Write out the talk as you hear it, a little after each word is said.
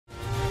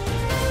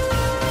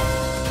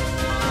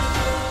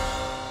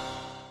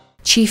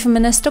Chief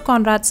Minister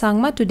Conrad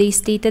Sangma today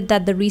stated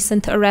that the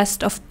recent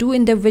arrest of 2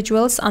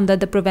 individuals under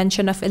the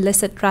Prevention of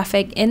Illicit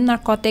Traffic in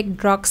Narcotic,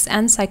 Drugs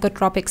and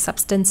Psychotropic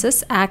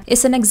Substances Act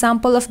is an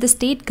example of the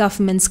state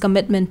government's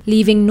commitment,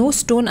 leaving no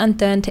stone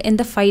unturned in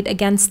the fight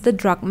against the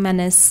drug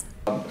menace.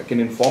 I can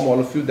inform all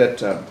of you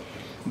that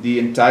the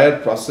entire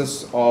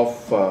process of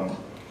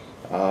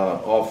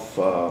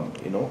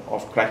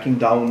cracking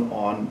down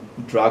on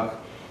drug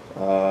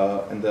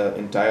and the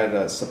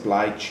entire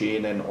supply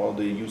chain and all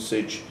the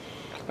usage,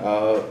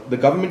 the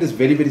government is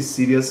very, very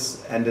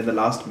serious, and in the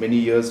last many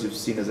years you've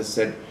seen, as I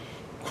said,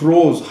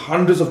 crores,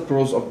 hundreds of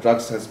crores of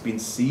drugs has been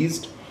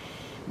seized.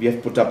 We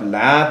have put up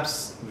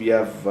labs, we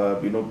have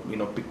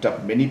picked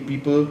up many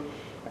people,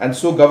 and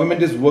so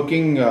government is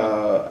working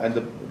and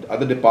the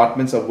other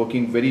departments are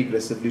working very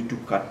aggressively to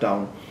cut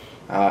down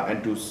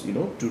and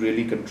to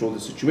really control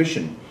the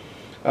situation.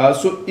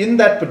 So in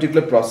that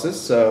particular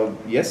process,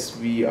 yes,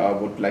 we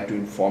would like to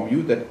inform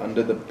you that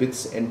under the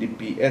PITS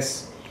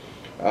NDPS,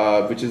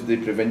 which is the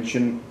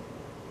Prevention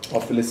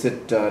of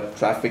Illicit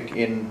Traffic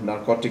in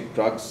Narcotic,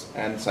 Drugs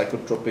and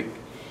Psychotropic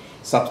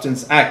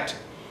Substance Act,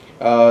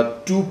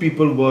 2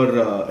 people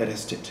were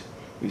arrested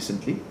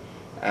recently,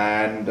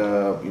 and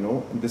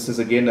this is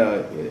again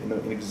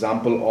an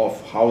example of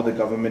how the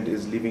government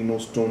is leaving no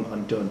stone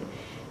unturned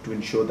to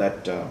ensure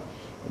that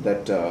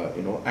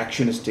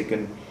action is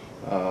taken,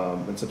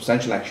 and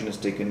substantial action is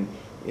taken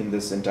in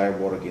this entire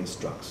war against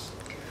drugs.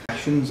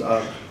 Actions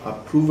are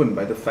proven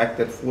by the fact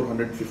that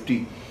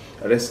 450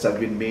 arrests have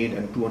been made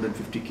and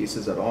 250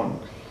 cases are on,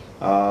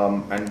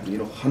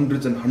 and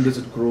hundreds and hundreds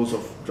of crores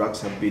of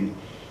drugs have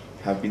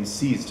been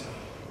seized.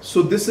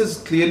 So this is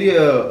clearly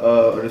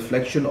a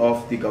reflection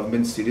of the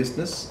government's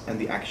seriousness and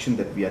the action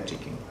that we are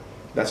taking.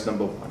 That's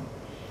number one.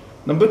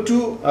 Number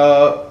two,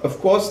 of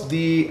course,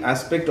 the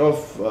aspect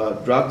of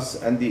drugs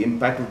and the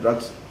impact of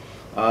drugs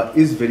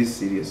is very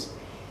serious.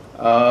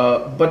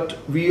 But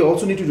we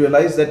also need to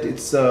realize that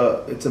it's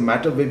a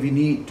matter where we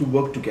need to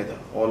work together,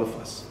 all of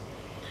us.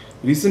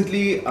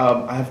 Recently,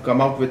 I have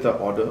come out with an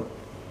order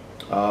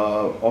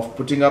of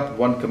putting up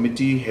one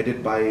committee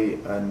headed by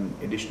an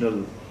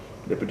additional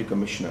deputy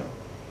commissioner,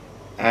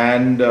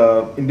 and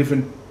in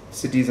different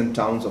cities and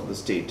towns of the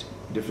state,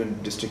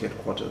 different district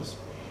headquarters,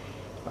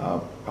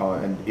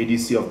 and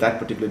ADC of that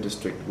particular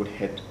district would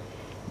head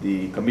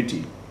the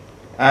committee.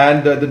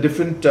 And the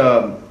different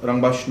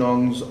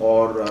Rangbashnongs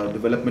or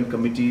development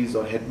committees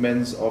or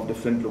headmen of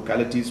different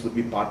localities would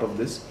be part of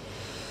this,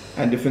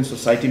 and different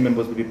society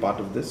members would be part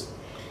of this.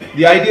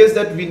 The idea is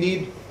that we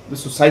need the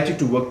society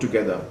to work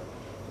together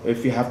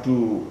if we have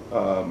to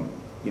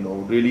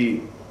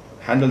really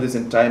handle this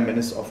entire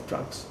menace of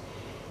drugs.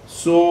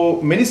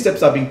 So many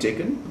steps are being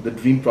taken. The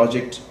DREAM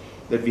project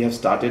that we have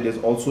started is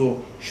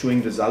also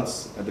showing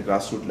results at the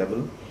grassroots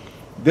level.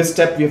 This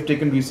step we have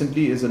taken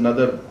recently is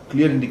another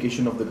clear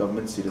indication of the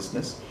government's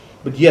seriousness.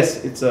 But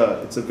yes, it's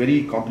a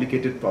very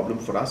complicated problem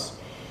for us.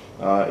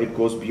 It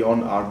goes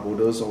beyond our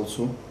borders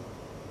also,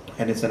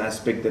 and it's an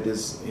aspect that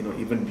is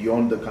even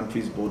beyond the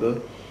country's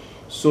border.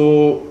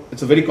 So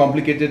it's a very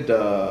complicated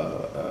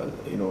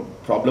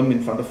problem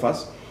in front of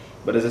us.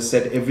 But as I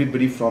said,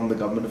 everybody from the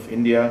government of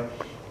India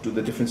to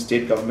the different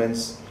state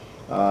governments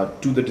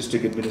to the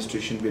district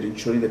administration, we are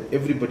ensuring that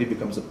everybody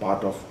becomes a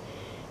part of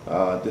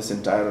this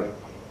entire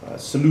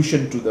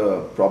solution to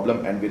the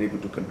problem, and we're able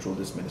to control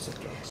this menace of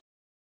drugs.